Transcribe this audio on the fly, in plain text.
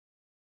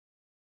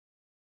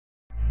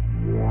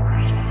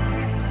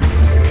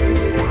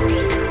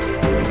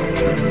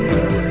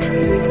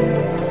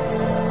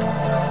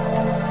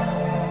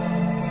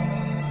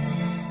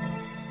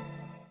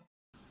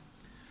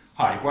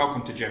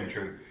welcome to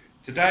Gemtrue.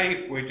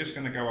 Today we're just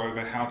going to go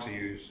over how to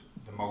use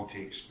the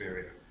Multi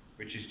Experior,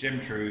 which is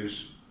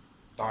Gemtrue's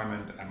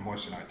diamond and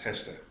moissanite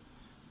tester.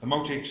 The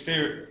Multi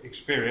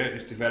Experior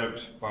is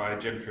developed by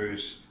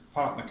Gemtrue's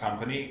partner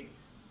company,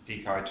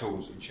 Dikai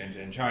Tools in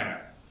Shenzhen,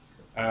 China.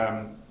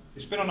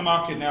 It's been on the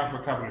market now for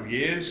a couple of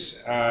years.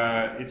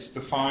 It's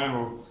the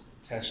final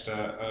tester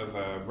of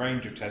a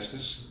range of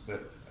testers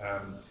that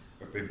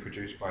have been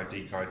produced by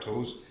Dikai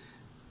Tools,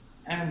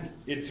 and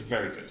it's a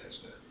very good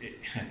tester.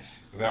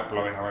 Without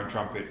blowing our own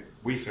trumpet,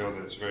 we feel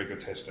that it's a very good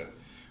tester.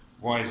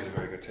 Why is it a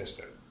very good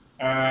tester?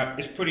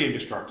 It's pretty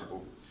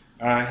indestructible.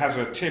 It has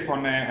a tip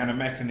on there and a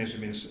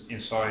mechanism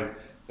inside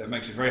that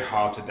makes it very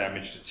hard to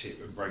damage the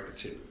tip and break the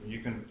tip. You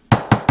can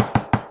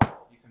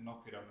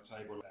knock it on the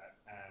table like that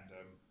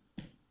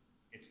and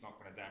it's not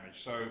going to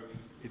damage. So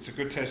it's a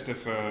good tester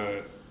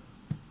for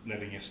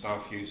letting your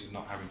staff use and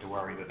not having to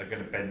worry that they're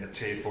going to bend the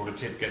tip or the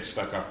tip gets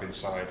stuck up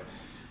inside,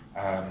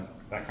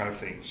 that kind of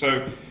thing.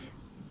 So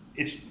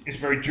it's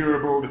very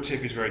durable, the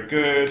tip is very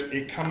good.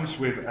 It comes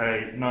with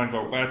a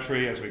 9-volt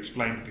battery, as we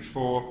explained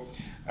before.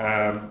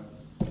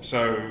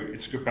 So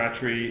it's a good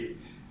battery.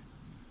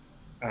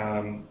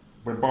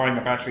 When buying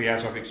a battery,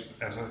 as I've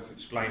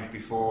explained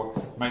before,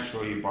 make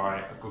sure you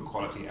buy a good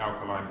quality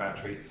alkaline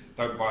battery.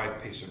 Don't buy a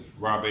piece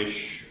of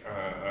rubbish,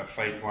 a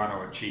fake one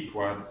or a cheap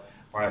one.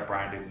 Buy a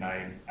branded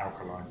name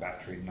alkaline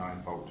battery,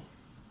 9-volt.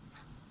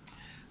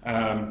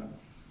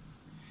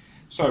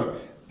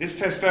 So this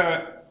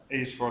tester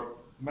is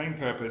main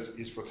purpose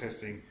is for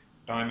testing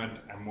diamond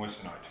and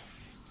moissanite.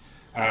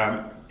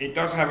 It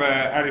does have an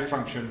added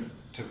function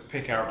to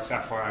pick out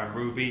sapphire and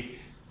ruby,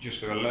 just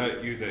to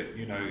alert you that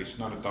it's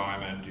not a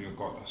diamond, you've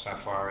got a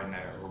sapphire in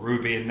there or a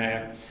ruby in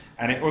there.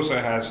 And it also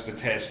has the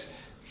test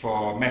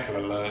for metal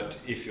alert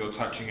if you're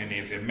touching any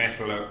of the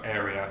metal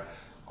area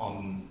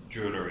on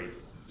jewellery.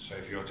 So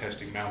if you're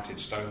testing mounted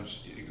stones,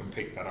 you can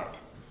pick that up.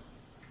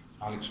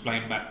 I'll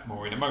explain that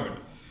more in a moment.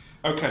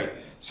 Okay,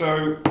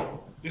 so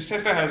this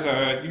tester has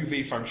a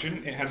UV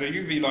function. It has a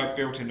UV light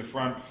built in the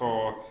front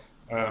for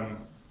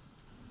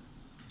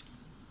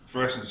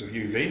fluorescence of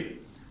UV,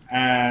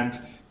 and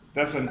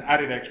that's an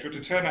added extra.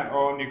 To turn that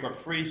on, you've got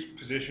 3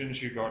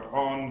 positions. You've got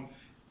on,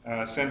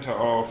 center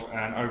off,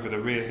 and over the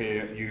rear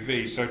here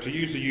UV. So to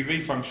use the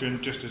UV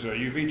function just as a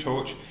UV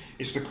torch,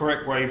 it's the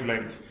correct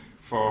wavelength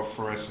for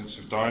fluorescence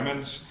of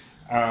diamonds.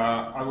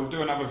 I will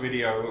do another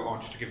video on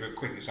just to give you a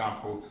quick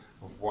example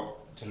of what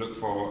to look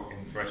for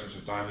in fluorescence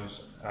of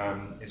diamonds.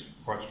 It's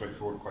quite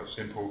straightforward, quite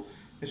simple.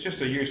 It's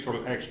just a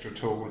useful extra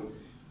tool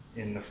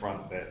in the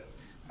front there.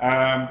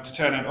 To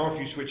turn it off,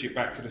 you switch it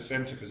back to the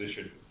center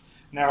position.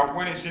 Now,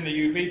 when it's in the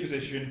UV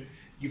position,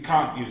 you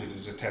can't use it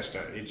as a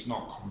tester. It's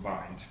not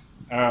combined.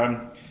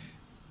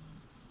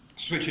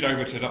 Switch it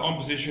over to the on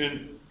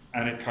position,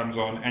 and it comes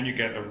on, and you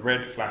get a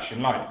red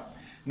flashing light.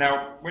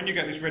 Now, when you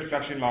get this red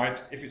flashing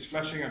light, if it's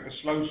flashing at a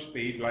slow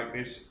speed like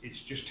this,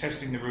 it's just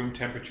testing the room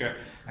temperature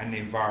and the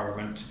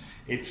environment.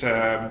 It's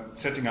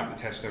setting up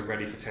the tester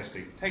ready for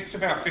testing. It takes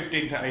about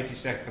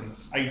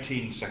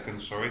 18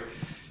 seconds,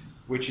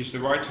 which is the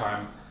right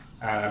time.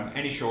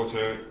 Any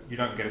shorter, you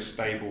don't get a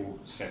stable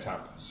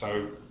setup.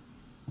 So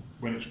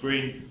when it's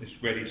green,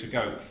 it's ready to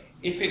go.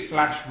 If it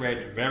flashed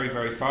red very,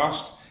 very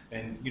fast,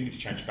 then you need to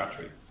change the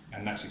battery,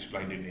 and that's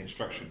explained in the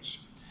instructions.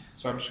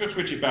 So I'm just going to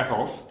switch it back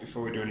off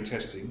before we do any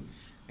testing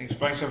and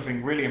explain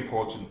something really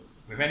important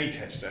with any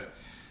tester.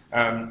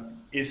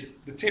 Is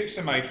the tips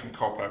are made from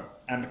copper,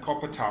 and the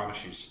copper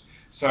tarnishes.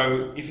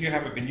 So if you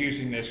haven't been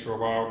using this for a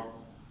while,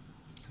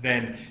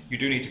 then you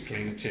do need to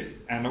clean the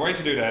tip. And the way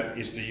to do that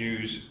is to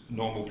use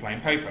normal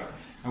plain paper.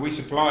 And we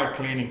supply a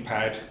cleaning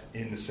pad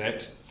in the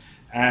set,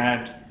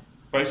 and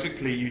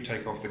basically you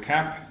take off the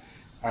cap,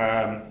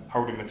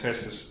 holding the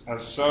test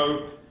as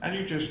so, and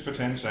you just for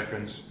 10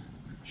 seconds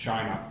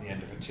shine up the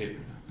end of a tip.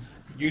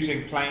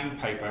 Using plain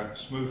paper,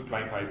 smooth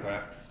plain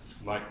paper,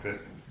 like the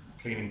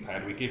cleaning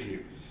pad we give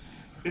you.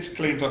 This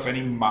cleans off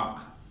any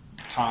muck,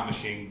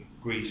 tarnishing,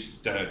 grease,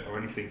 dirt or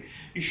anything.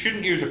 You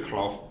shouldn't use a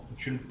cloth,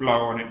 you shouldn't blow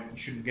on it, you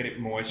shouldn't get it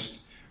moist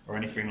or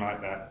anything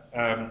like that.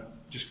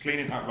 Just clean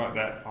it up like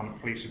that on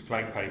a piece of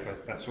plain paper,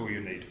 that's all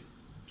you need.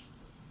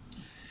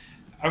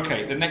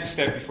 Okay, the next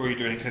step before you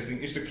do any testing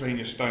is to clean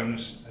your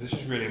stones. This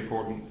is really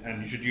important,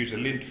 and you should use a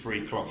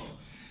lint-free cloth.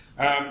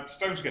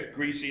 Stones get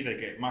greasy, they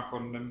get muck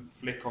on them,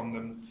 flick on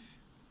them,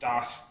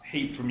 dust,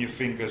 heat from your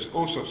fingers,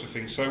 all sorts of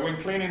things. So when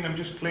cleaning them,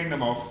 just clean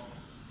them off.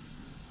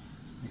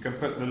 You can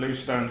put the loose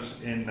stones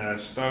in a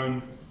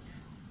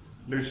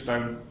loose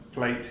stone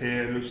plate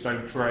here, loose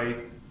stone tray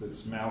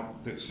that's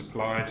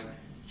supplied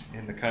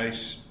in the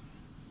case.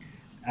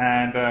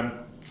 And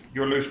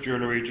your loose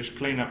jewellery, just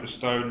clean up the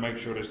stone, make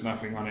sure there's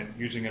nothing on it,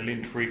 using a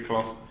lint-free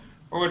cloth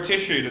or a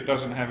tissue that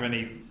doesn't have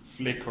any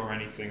flick or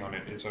anything on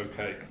it, it's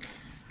okay.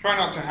 Try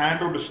not to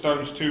handle the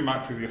stones too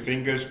much with your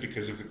fingers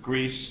because of the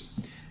grease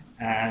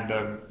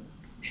and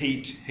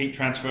heat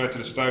transfer to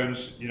the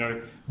stones.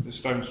 The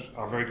stones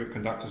are very good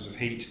conductors of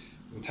heat.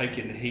 They'll take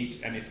in the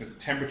heat, and if the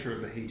temperature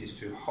of the heat is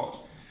too hot,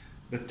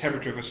 the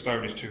temperature of a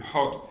stone is too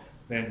hot,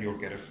 then you'll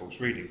get a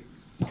false reading.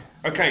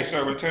 Okay,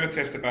 so we'll turn the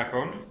tester back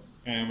on,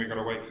 and we've got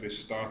to wait for this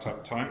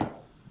startup time.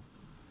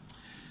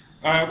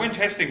 When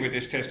testing with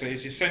this tester,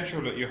 it's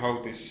essential that you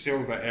hold this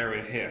silver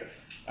area here.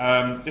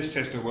 This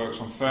tester works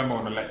on thermal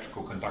and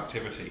electrical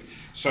conductivity,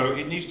 so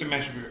it needs to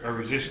measure a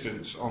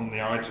resistance on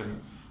the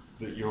item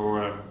that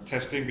you're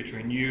testing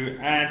between you,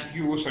 and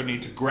you also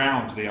need to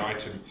ground the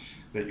item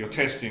that you're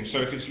testing. So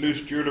if it's loose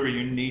jewellery,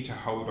 you need to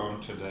hold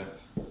on to the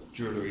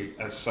jewellery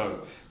as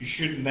so. You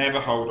should never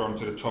hold on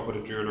to the top of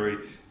the jewellery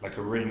like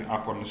a ring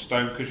up on the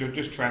stone, because you're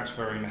just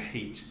transferring the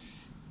heat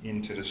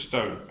into the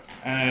stone.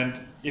 And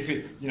if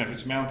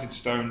it's mounted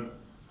stone,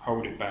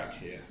 hold it back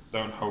here.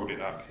 Don't hold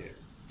it up here.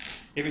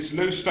 If it's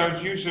loose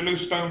stones, use a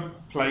loose stone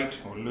plate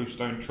or loose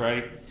stone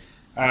tray,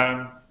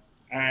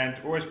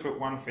 and always put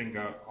one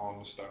finger on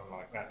the stone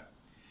like that,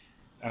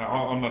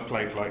 on the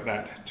plate like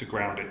that, to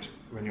ground it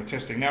when you're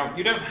testing. Now,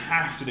 you don't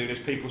have to do this.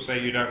 People say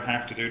you don't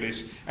have to do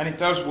this, and it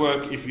does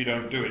work if you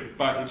don't do it,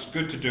 but it's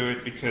good to do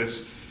it,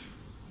 because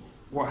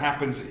what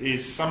happens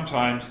is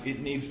sometimes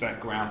it needs that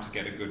ground to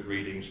get a good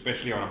reading,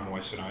 especially on a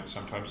moissanite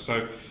sometimes.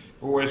 So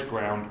always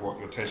ground what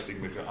you're testing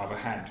with your other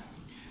hand.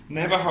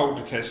 Never hold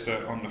the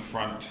tester on the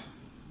front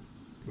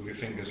with your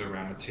fingers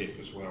around the tip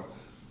as well.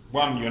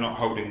 One, you're not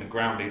holding the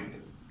grounding,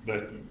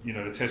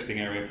 the testing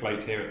area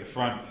plate here at the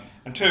front,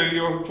 and two,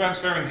 you're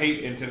transferring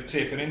heat into the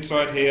tip, and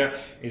inside here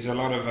is a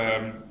lot of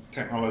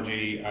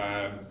technology,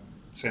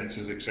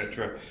 sensors,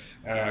 etc.,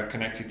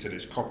 connected to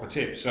this copper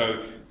tip.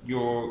 So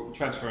you're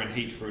transferring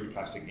heat through the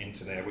plastic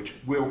into there, which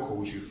will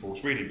cause you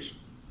false readings.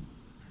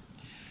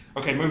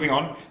 Okay, moving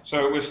on.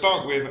 So we'll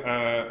start with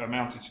a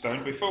mounted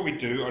stone. Before we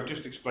do, I'll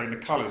just explain the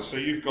colours. So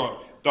you've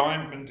got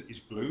diamond is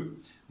blue,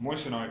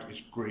 moissanite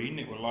is green.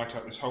 It will light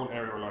up, this whole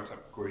area will light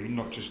up green,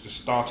 not just the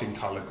starting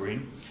colour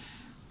green.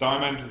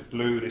 Diamond is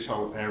blue, this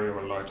whole area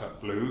will light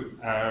up blue.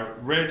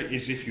 Red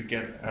is if you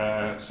get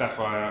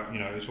sapphire,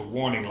 it's a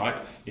warning light.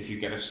 If you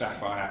get a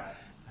sapphire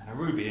and a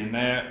ruby in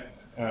there,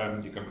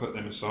 you can put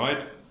them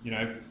aside,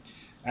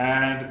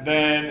 And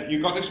then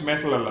you've got this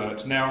metal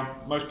alert. Now,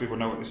 most people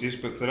know what this is,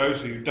 but for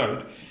those who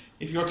don't,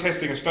 if you're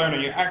testing a stone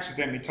and you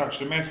accidentally touch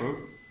the metal,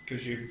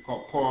 because you've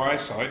got poor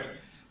eyesight,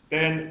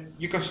 then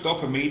you can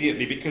stop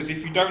immediately, because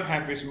if you don't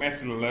have this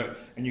metal alert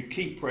and you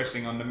keep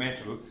pressing on the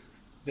metal,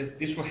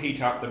 this will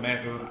heat up the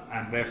metal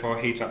and therefore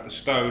heat up the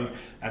stone,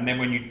 and then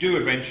when you do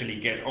eventually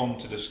get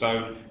onto the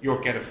stone,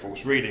 you'll get a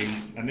false reading.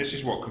 And this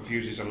is what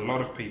confuses a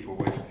lot of people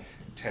with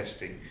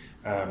testing,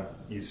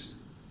 is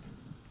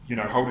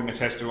holding the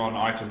tester on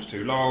items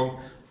too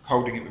long,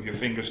 holding it with your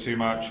fingers too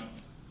much,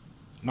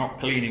 not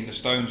cleaning the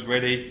stones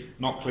ready,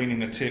 not cleaning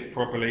the tip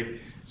properly,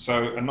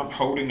 and not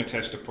holding the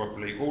tester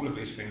properly. All of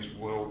these things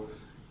will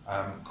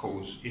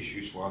cause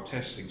issues while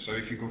testing. So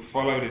if you can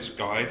follow this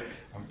guide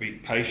and be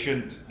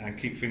patient and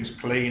keep things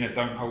clean, and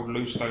don't hold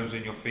loose stones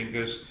in your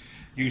fingers,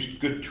 use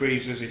good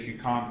tweezers if you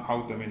can't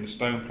hold them in the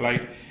stone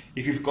plate.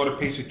 If you've got a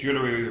piece of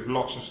jewellery with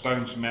lots of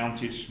stones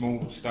mounted,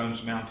 small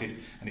stones mounted,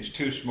 and it's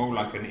too small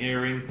like an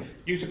earring,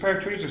 use a pair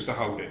of tweezers to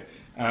hold it.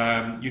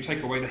 You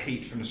take away the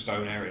heat from the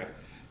stone area.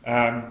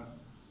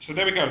 So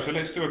there we go. So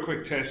let's do a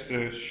quick test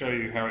to show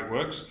you how it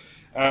works.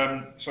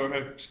 So I'm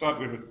going to start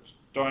with a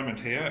diamond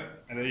here,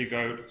 and there you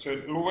go. So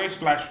it'll always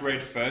flash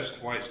red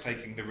first while it's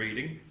taking the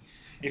reading.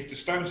 If the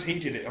stone's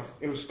heated,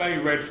 it'll stay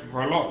red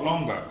for a lot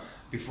longer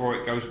before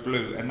it goes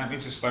blue, and that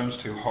means the stone's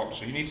too hot,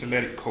 so you need to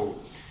let it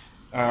cool.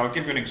 I'll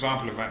give you an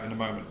example of that in a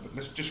moment, but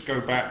let's just go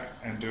back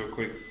and do a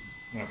quick,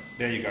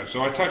 there you go.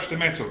 So I touched the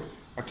metal,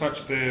 I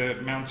touched the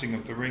mounting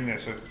of the ring there,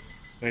 so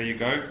there you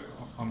go,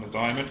 on the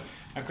diamond.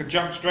 I could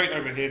jump straight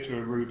over here to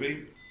a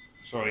ruby.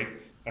 Sorry,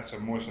 that's a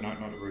moissanite,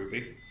 not a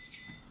ruby.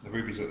 The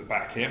ruby's at the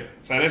back here.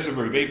 So there's a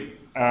ruby.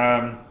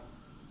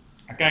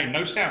 Again,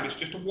 no sound, it's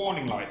just a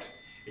warning light.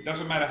 It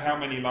doesn't matter how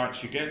many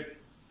lights you get,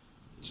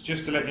 it's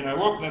just to let you know,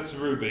 whoop, that's a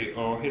ruby,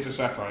 or here's a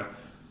sapphire.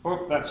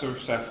 Whoop, that's a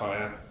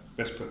sapphire.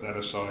 Best put that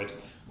aside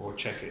or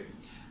check it.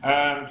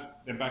 And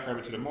then back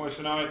over to the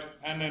moissanite,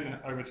 and then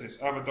over to this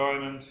other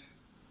diamond.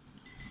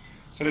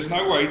 So there's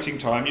no waiting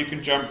time. You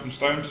can jump from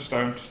stone to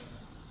stone,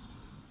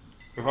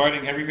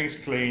 providing everything's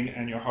clean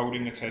and you're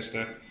holding the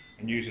tester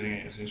and using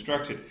it as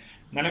instructed.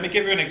 Now let me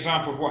give you an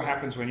example of what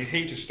happens when you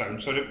heat a stone.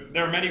 So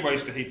there are many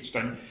ways to heat a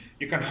stone.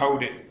 You can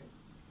hold it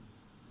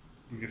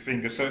with your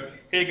finger. So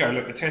here you go,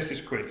 look, the test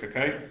is quick,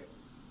 okay?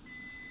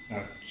 No,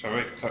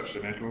 sorry, touch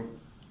the metal.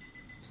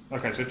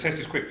 Okay, so the test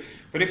is quick.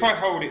 But if I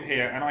hold it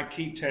here and I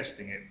keep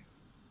testing it,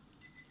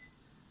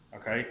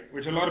 okay,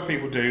 which a lot of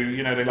people do,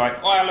 they're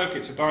like, oh, look,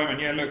 it's a diamond,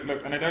 yeah, look,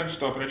 and they don't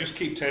stop, and they just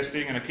keep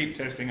testing, and I keep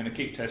testing, and I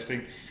keep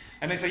testing,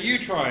 and they say, you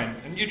try,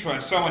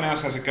 and someone else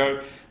has a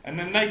go, and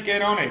then they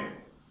get on it.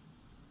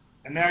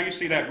 And now you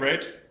see that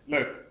red,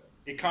 look,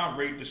 it can't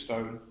read the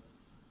stone.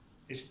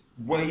 It's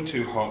way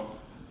too hot.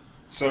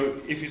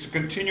 So if it's a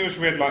continuous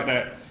red like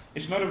that,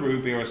 it's not a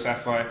ruby or a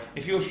sapphire.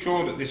 If you're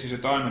sure that this is a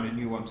diamond and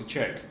you want to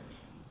check.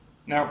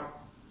 Now,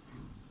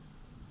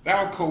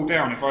 that'll cool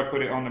down if I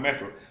put it on the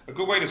metal. A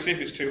good way to see if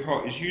it's too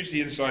hot is use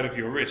the inside of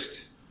your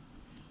wrist.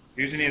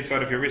 Using the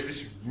inside of your wrist,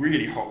 this is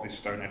really hot, this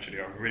stone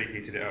actually, I've really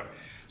heated it up.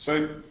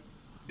 So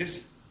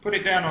this put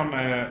it down on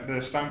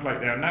the stone plate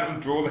there, and that will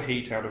draw the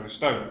heat out of the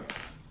stone.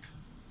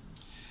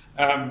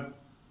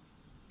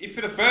 If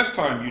for the first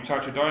time you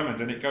touch a diamond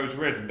and it goes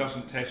red and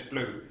doesn't test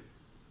blue,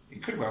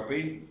 it could well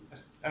be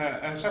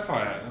a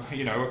sapphire,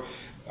 you know.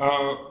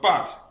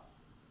 But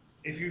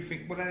if you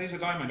think, well, that is a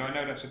diamond, I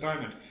know that's a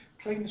diamond,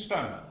 clean the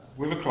stone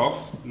with a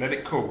cloth, let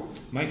it cool,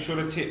 make sure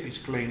the tip is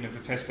clean of the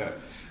tester,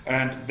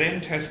 and then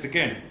test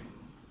again.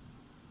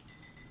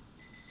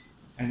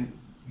 And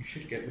you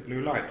should get the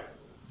blue light.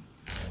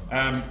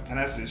 And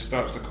as it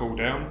starts to cool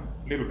down,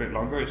 a little bit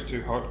longer, it's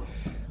too hot.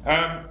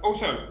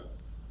 Also,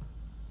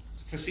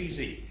 for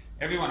CZ,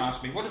 everyone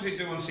asks me, what does it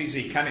do on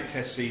CZ? Can it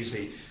test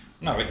CZ?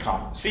 No, it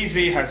can't.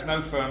 CZ has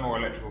no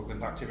thermoelectrical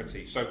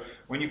conductivity. So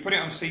when you put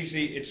it on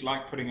CZ, it's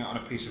like putting it on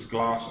a piece of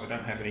glass. I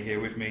don't have any here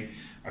with me.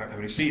 I don't have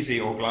any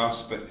CZ or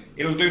glass, but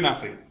it'll do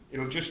nothing.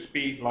 It'll just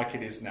be like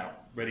it is now,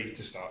 ready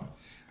to start.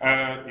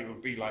 It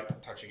will be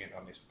like touching it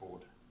on this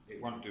board.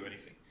 It won't do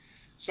anything.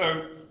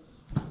 So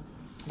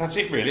that's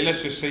it really.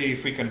 Let's just see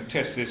if we can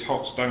test this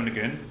hot stone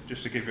again,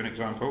 just to give you an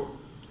example.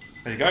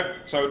 There you go.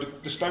 So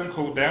the stone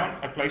cooled down.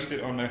 I placed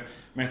it on the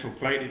metal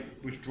plate,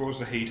 which draws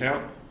the heat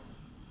out.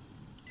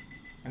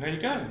 And there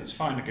you go, it's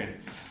fine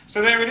again.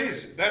 So there it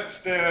is. That's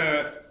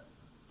the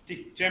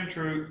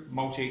Gemtrue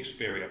Multi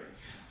Experior.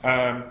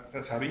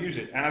 That's how to use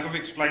it. And as I've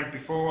explained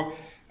before,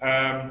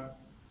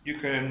 you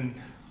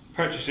can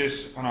purchase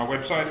this on our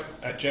website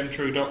at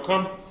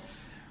gemtrue.com.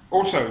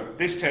 Also,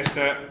 this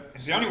tester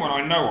is the only one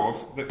I know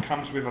of that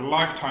comes with a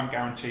lifetime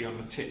guarantee on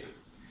the tip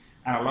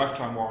and a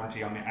lifetime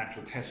warranty on the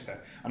actual tester.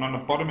 And on the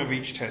bottom of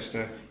each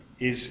tester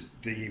is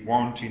the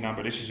warranty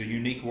number. This is a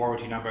unique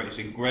warranty number. It's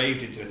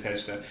engraved into the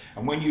tester,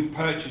 and when you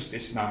purchase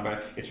this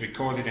number, it's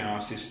recorded in our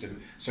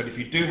system. So if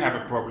you do have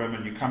a problem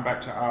and you come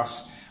back to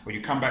us, or you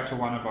come back to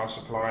one of our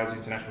suppliers,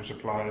 international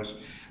suppliers,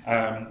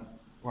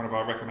 one of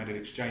our recommended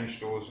exchange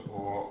stores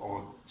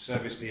or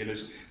service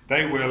dealers,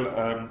 they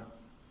will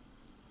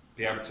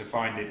be able to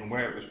find it and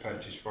where it was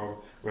purchased from,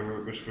 whether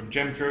it was from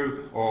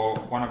Gemtrue or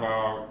one of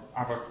our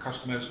other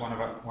customers, one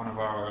of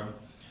our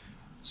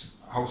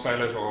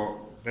wholesalers or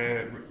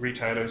their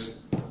retailers.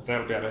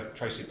 They'll be able to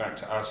trace it back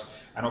to us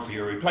and offer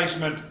you a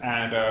replacement,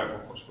 and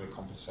of course we'll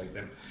compensate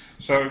them.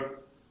 So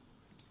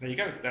there you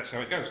go, that's how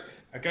it goes.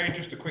 Again,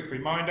 just a quick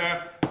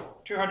reminder,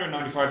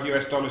 $295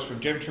 US from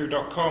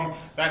gemtrue.com.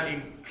 That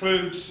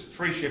includes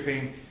free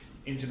shipping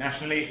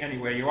internationally,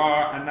 anywhere you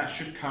are, and that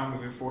should come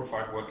within 4 to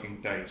 5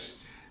 working days.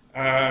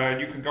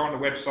 You can go on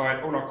the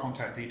website, all our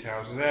contact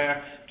details are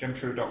there,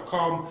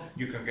 gemtrue.com.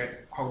 You can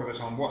get hold of us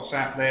on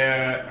WhatsApp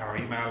there, our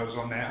email is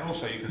on there, and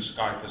also you can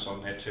Skype us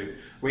on there too.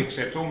 We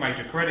accept all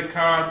major credit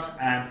cards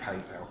and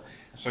PayPal.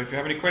 So if you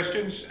have any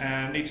questions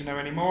and need to know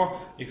any more,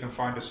 you can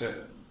find us at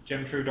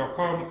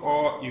gemtrue.com,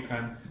 or you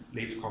can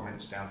leave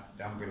comments down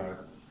below.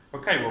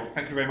 Okay, well,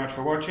 thank you very much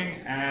for watching,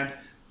 and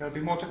there'll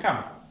be more to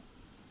come.